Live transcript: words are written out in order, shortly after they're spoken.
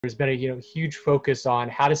There's been a huge focus on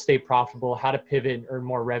how to stay profitable, how to pivot and earn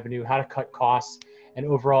more revenue, how to cut costs, and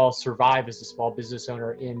overall survive as a small business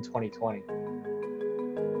owner in 2020.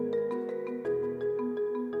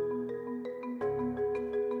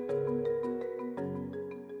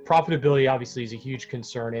 Profitability obviously is a huge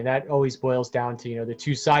concern, and that always boils down to the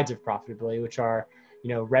two sides of profitability, which are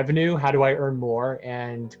revenue, how do I earn more,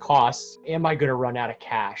 and costs, am I going to run out of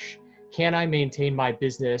cash? Can I maintain my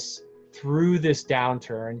business through this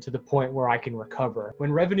downturn to the point where I can recover?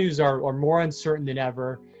 When revenues are more uncertain than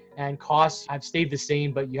ever and costs have stayed the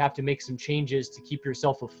same, but you have to make some changes to keep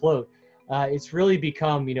yourself afloat, it's really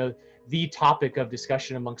become the topic of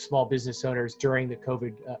discussion among small business owners during the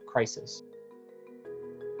COVID crisis.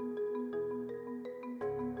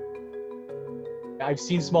 I've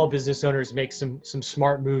seen small business owners make some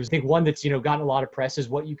smart moves. I think one that's gotten a lot of press is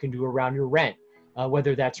what you can do around your rent,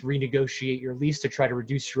 whether that's renegotiate your lease to try to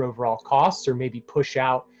reduce your overall costs, or maybe push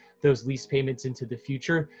out those lease payments into the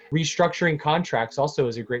future. Restructuring contracts also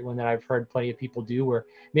is a great one that I've heard plenty of people do, where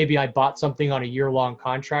maybe I bought something on a year-long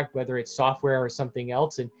contract, whether it's software or something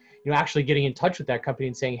else, and actually getting in touch with that company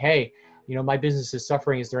and saying, hey, my business is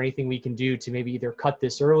suffering. Is there anything we can do to maybe either cut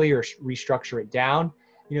this early or restructure it down?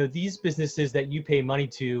 These businesses that you pay money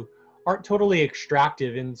to aren't totally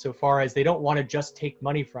extractive insofar as they don't want to just take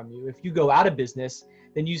money from you. If you go out of business,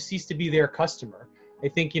 then you cease to be their customer. I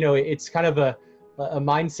think, it's kind of a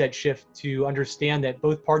mindset shift to understand that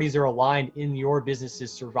both parties are aligned in your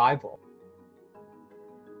business's survival.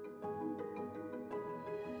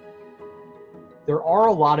 There are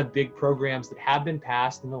a lot of big programs that have been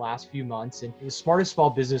passed in the last few months, and the smartest small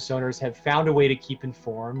business owners have found a way to keep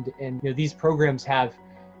informed. And these programs have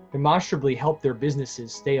demonstrably helped their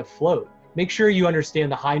businesses stay afloat. Make sure you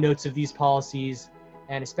understand the high notes of these policies,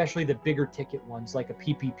 and especially the bigger ticket ones like a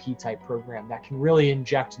PPP type program that can really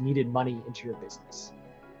inject needed money into your business.